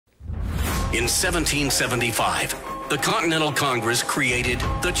In 1775, the Continental Congress created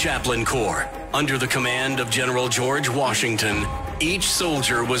the Chaplain Corps. Under the command of General George Washington, each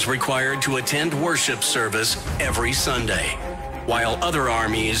soldier was required to attend worship service every Sunday. While other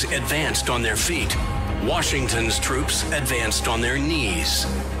armies advanced on their feet, Washington's troops advanced on their knees.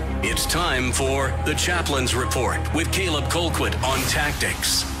 It's time for the Chaplain's Report with Caleb Colquitt on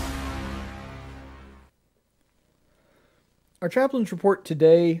tactics. Our Chaplain's Report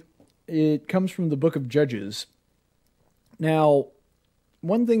today, it comes from the book of Judges. Now,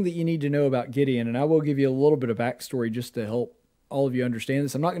 one thing that you need to know about Gideon, and I will give you a little bit of backstory just to help all of you understand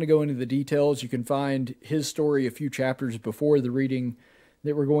this. I'm not going to go into the details. You can find his story a few chapters before the reading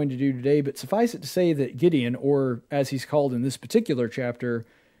that we're going to do today, but suffice it to say that Gideon, or as he's called in this particular chapter,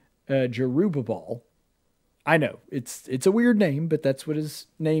 Jerubbaal. I know, it's a weird name, but that's what his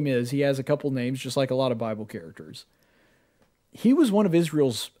name is. He has a couple names, just like a lot of Bible characters. He was one of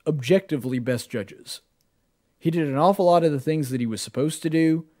Israel's objectively best judges. He did an awful lot of the things that he was supposed to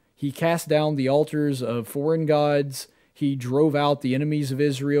do. He cast down the altars of foreign gods. He drove out the enemies of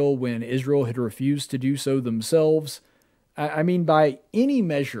Israel when Israel had refused to do so themselves. I mean, by any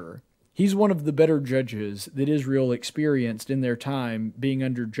measure, he's one of the better judges that Israel experienced in their time being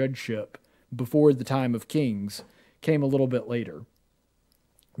under judgeship before the time of kings came a little bit later.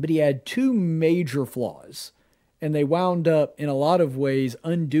 But he had two major flaws, and they wound up in a lot of ways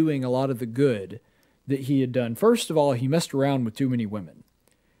undoing a lot of the good that he had done. First of all, he messed around with too many women.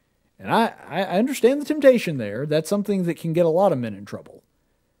 And I understand the temptation there. That's something that can get a lot of men in trouble.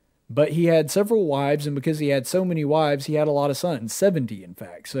 But he had several wives, and because he had so many wives, he had a lot of sons, 70 in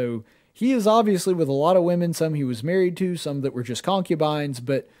fact. So he is obviously with a lot of women, some he was married to, some that were just concubines.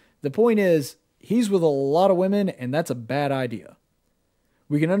 But the point is, he's with a lot of women, and that's a bad idea.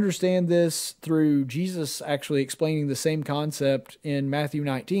 We can understand this through Jesus actually explaining the same concept in Matthew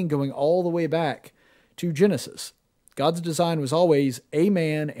 19, going all the way back to Genesis. God's design was always a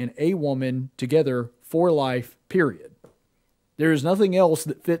man and a woman together for life, period. There is nothing else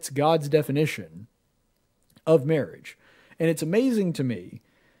that fits God's definition of marriage. And it's amazing to me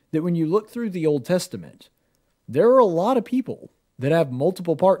that when you look through the Old Testament, there are a lot of people that have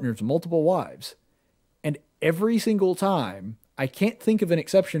multiple partners, multiple wives. And every single time, I can't think of an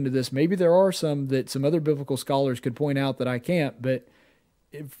exception to this. Maybe there are some that some other biblical scholars could point out that I can't, but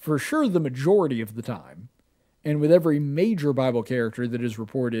for sure the majority of the time, and with every major Bible character that is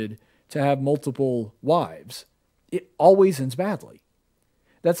reported to have multiple wives, it always ends badly.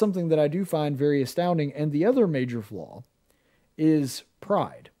 That's something that I do find very astounding. And the other major flaw is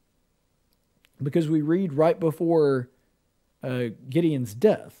pride. Because we read right before Gideon's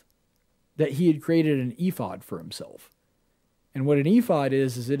death that he had created an ephod for himself. And what an ephod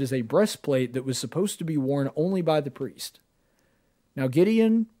is it is a breastplate that was supposed to be worn only by the priest. Now,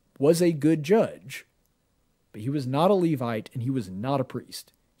 Gideon was a good judge, but he was not a Levite and he was not a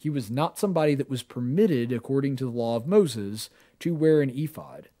priest. He was not somebody that was permitted, according to the law of Moses, to wear an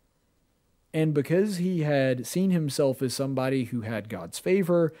ephod. And because he had seen himself as somebody who had God's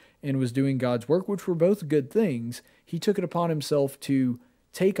favor and was doing God's work, which were both good things, he took it upon himself to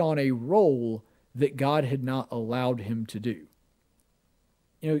take on a role that God had not allowed him to do.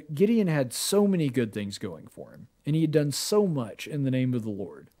 You know, Gideon had so many good things going for him, and he had done so much in the name of the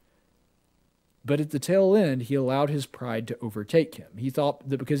Lord. But at the tail end, he allowed his pride to overtake him. He thought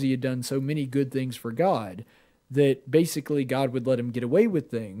that because he had done so many good things for God, that basically God would let him get away with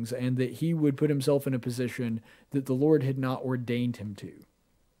things and that he would put himself in a position that the Lord had not ordained him to.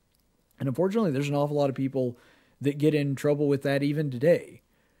 And unfortunately, there's an awful lot of people that get in trouble with that even today.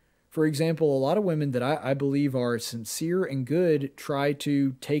 For example, a lot of women that I believe are sincere and good try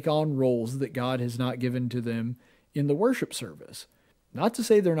to take on roles that God has not given to them in the worship service. Not to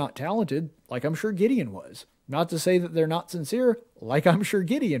say they're not talented, like I'm sure Gideon was. Not to say that they're not sincere, like I'm sure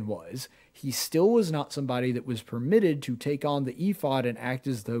Gideon was. He still was not somebody that was permitted to take on the ephod and act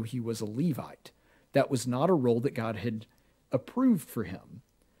as though he was a Levite. That was not a role that God had approved for him.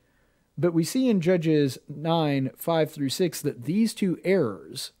 But we see in Judges 9, 5 through 6, that these two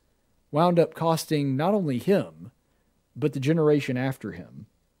errors wound up costing not only him, but the generation after him.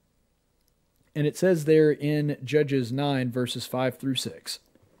 And it says there in Judges 9, verses 5 through 6,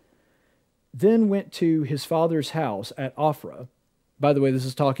 "Then went to his father's house at Ophrah." By the way, this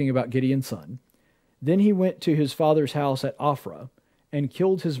is talking about Gideon's son. "Then he went to his father's house at Ophrah, and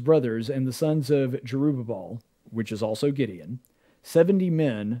killed his brothers and the sons of Jerubbaal," which is also Gideon, 70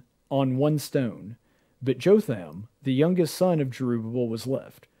 men on one stone. But Jotham, the youngest son of Jerubbaal, was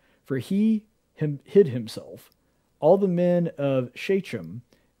left, for he hid himself. All the men of Shechem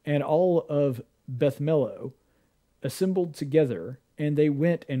and all of Bethmelo assembled together and they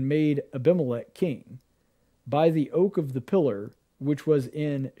went and made Abimelech king by the oak of the pillar which was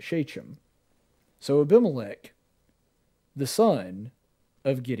in Shechem. So Abimelech, the son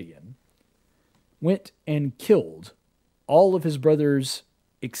of Gideon, went and killed all of his brothers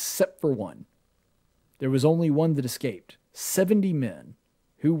except for one. There was only one that escaped. 70 men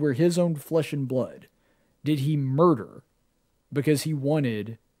who were his own flesh and blood did he murder because he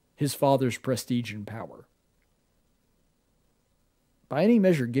wanted his father's prestige and power. By any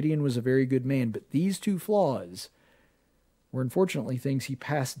measure, Gideon was a very good man, but these two flaws were unfortunately things he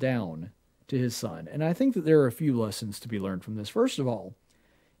passed down to his son. And I think that there are a few lessons to be learned from this. First of all,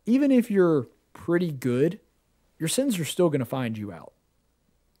 even if you're pretty good, your sins are still going to find you out.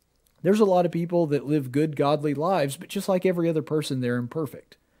 There's a lot of people that live good, godly lives, but just like every other person, they're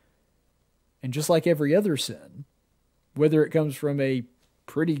imperfect. And just like every other sin, whether it comes from a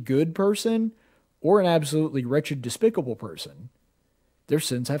pretty good person or an absolutely wretched, despicable person, their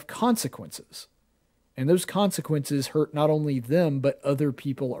sins have consequences. And those consequences hurt not only them, but other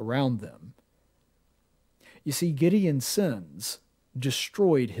people around them. You see, Gideon's sins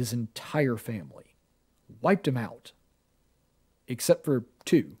destroyed his entire family, wiped him out, except for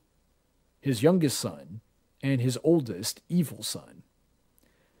two, his youngest son and his oldest evil son.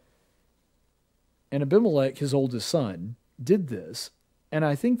 And Abimelech, his oldest son, did this, and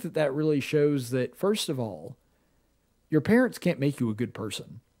I think that that really shows that, first of all, your parents can't make you a good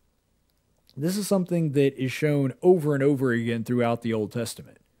person. This is something that is shown over and over again throughout the Old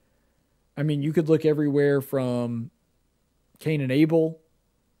Testament. I mean, you could look everywhere from Cain and Abel.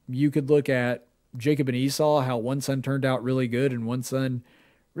 You could look at Jacob and Esau, how one son turned out really good and one son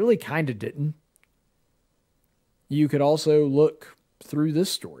really kind of didn't. You could also look through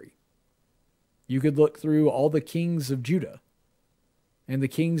this story. You could look through all the kings of Judah and the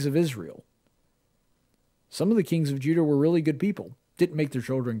kings of Israel. Some of the kings of Judah were really good people, didn't make their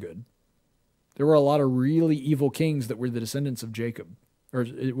children good. There were a lot of really evil kings that were the descendants of Jacob.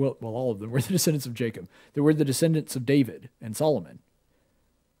 Well, all of them were the descendants of Jacob. They were the descendants of David and Solomon.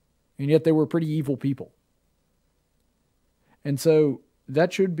 And yet they were pretty evil people. And so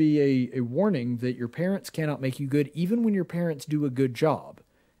that should be a warning that your parents cannot make you good, even when your parents do a good job.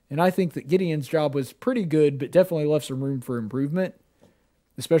 And I think that Gideon's job was pretty good, but definitely left some room for improvement,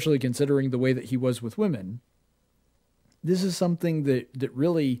 especially considering the way that he was with women. This is something that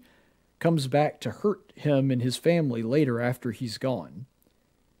really comes back to hurt him and his family later after he's gone.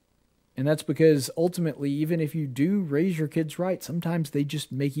 And that's because ultimately, even if you do raise your kids right, sometimes they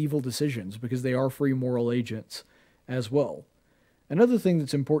just make evil decisions because they are free moral agents as well. Another thing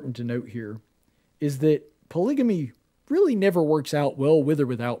that's important to note here is that polygamy really never works out well with or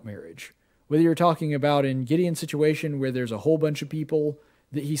without marriage. Whether you're talking about in Gideon's situation where there's a whole bunch of people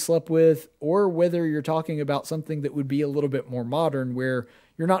that he slept with, or whether you're talking about something that would be a little bit more modern where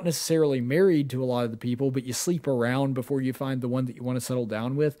you're not necessarily married to a lot of the people, but you sleep around before you find the one that you want to settle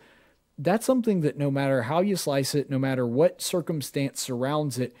down with. That's something that no matter how you slice it, no matter what circumstance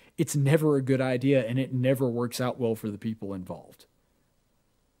surrounds it, it's never a good idea and it never works out well for the people involved.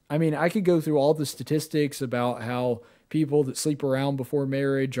 I mean, I could go through all the statistics about how people that sleep around before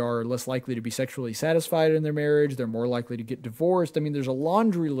marriage are less likely to be sexually satisfied in their marriage. They're more likely to get divorced. I mean, there's a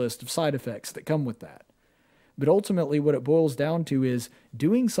laundry list of side effects that come with that. But ultimately, what it boils down to is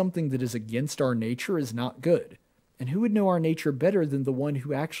doing something that is against our nature is not good. And who would know our nature better than the one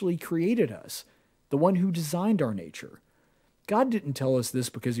who actually created us, the one who designed our nature? God didn't tell us this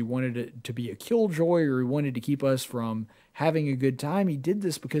because he wanted it to be a killjoy or he wanted to keep us from having a good time. He did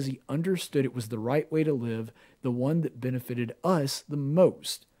this because he understood it was the right way to live, the one that benefited us the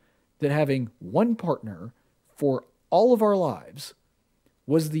most. That having one partner for all of our lives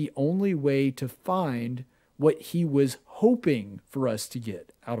was the only way to find what he was hoping for us to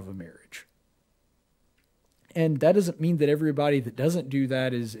get out of a marriage. And that doesn't mean that everybody that doesn't do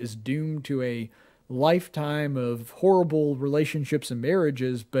that is doomed to a lifetime of horrible relationships and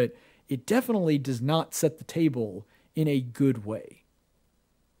marriages, but it definitely does not set the table in a good way.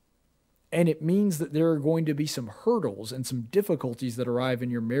 And it means that there are going to be some hurdles and some difficulties that arrive in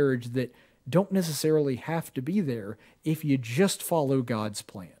your marriage that don't necessarily have to be there if you just follow God's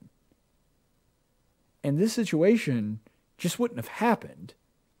plan. And this situation just wouldn't have happened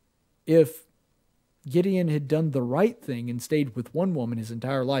if Gideon had done the right thing and stayed with one woman his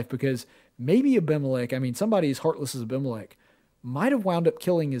entire life, because maybe Abimelech, somebody as heartless as Abimelech, might have wound up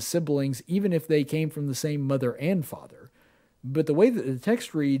killing his siblings even if they came from the same mother and father. But the way that the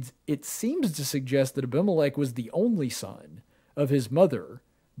text reads, it seems to suggest that Abimelech was the only son of his mother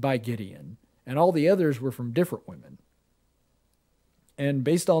by Gideon, and all the others were from different women. And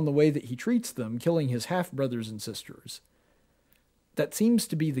based on the way that he treats them, killing his half-brothers and sisters, that seems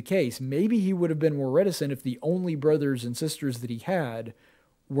to be the case. Maybe he would have been more reticent if the only brothers and sisters that he had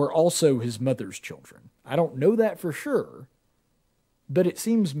were also his mother's children. I don't know that for sure, but it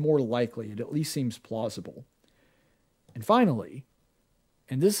seems more likely. It at least seems plausible. And finally,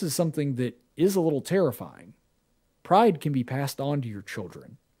 and this is something that is a little terrifying, pride can be passed on to your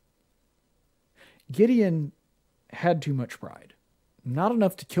children. Gideon had too much pride. Not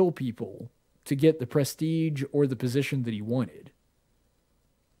enough to kill people to get the prestige or the position that he wanted,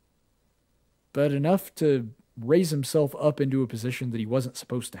 but enough to raise himself up into a position that he wasn't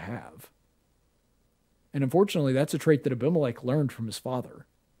supposed to have. And unfortunately, that's a trait that Abimelech learned from his father.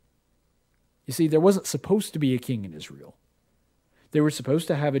 You see, there wasn't supposed to be a king in Israel. They were supposed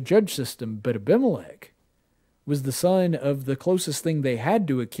to have a judge system, but Abimelech was the son of the closest thing they had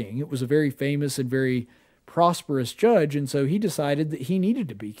to a king. It was a very famous and very prosperous judge, and so he decided that he needed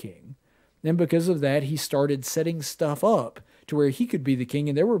to be king. And because of that, he started setting stuff up to where he could be the king,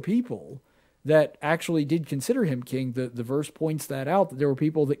 and there were people that actually did consider him king. The verse points that out, that there were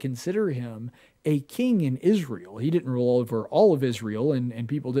people that consider him a king in Israel. He didn't rule over all of Israel, and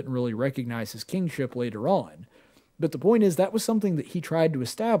people didn't really recognize his kingship later on. But the point is, that was something that he tried to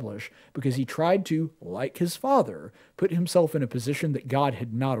establish because he tried to, like his father, put himself in a position that God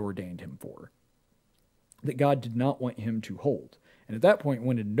had not ordained him for, that God did not want him to hold. And at that point,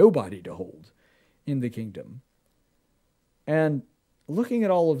 wanted nobody to hold in the kingdom. And looking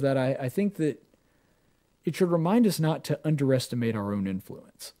at all of that, I think that it should remind us not to underestimate our own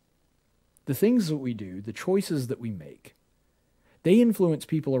influence. The things that we do, the choices that we make, they influence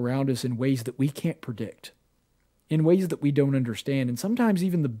people around us in ways that we can't predict, in ways that we don't understand, and sometimes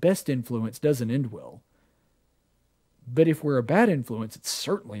even the best influence doesn't end well. But if we're a bad influence, it's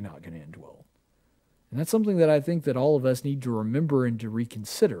certainly not going to end well. And that's something that I think that all of us need to remember and to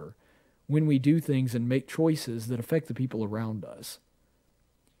reconsider when we do things and make choices that affect the people around us.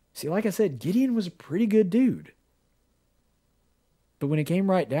 See, like I said, Gideon was a pretty good dude. But when it came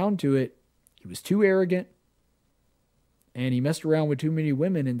right down to it, he was too arrogant, and he messed around with too many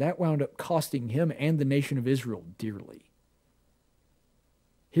women, and that wound up costing him and the nation of Israel dearly.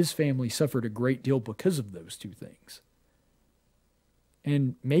 His family suffered a great deal because of those two things.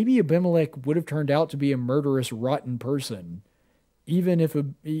 And maybe Abimelech would have turned out to be a murderous, rotten person, even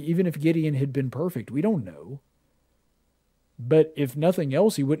if Gideon had been perfect. We don't know. But if nothing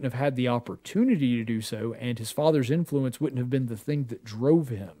else, he wouldn't have had the opportunity to do so, and his father's influence wouldn't have been the thing that drove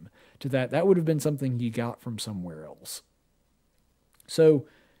him to that. That would have been something he got from somewhere else. So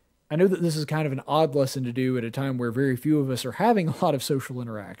I know that this is kind of an odd lesson to do at a time where very few of us are having a lot of social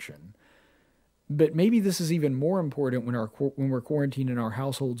interaction. But maybe this is even more important when we're quarantined in our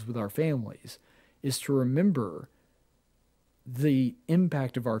households with our families, is to remember the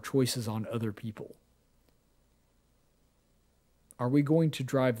impact of our choices on other people. Are we going to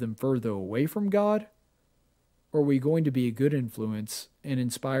drive them further away from God? Or are we going to be a good influence and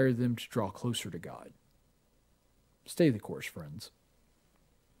inspire them to draw closer to God? Stay the course, friends.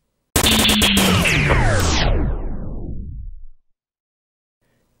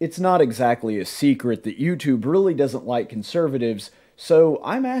 It's not exactly a secret that YouTube really doesn't like conservatives, so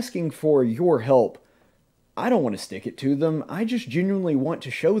I'm asking for your help. I don't want to stick it to them. I just genuinely want to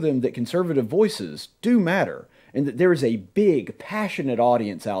show them that conservative voices do matter, and that there is a big, passionate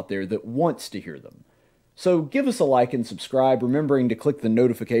audience out there that wants to hear them. So give us a like and subscribe, remembering to click the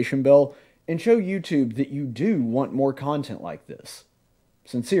notification bell, and show YouTube that you do want more content like this.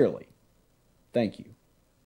 Sincerely, thank you.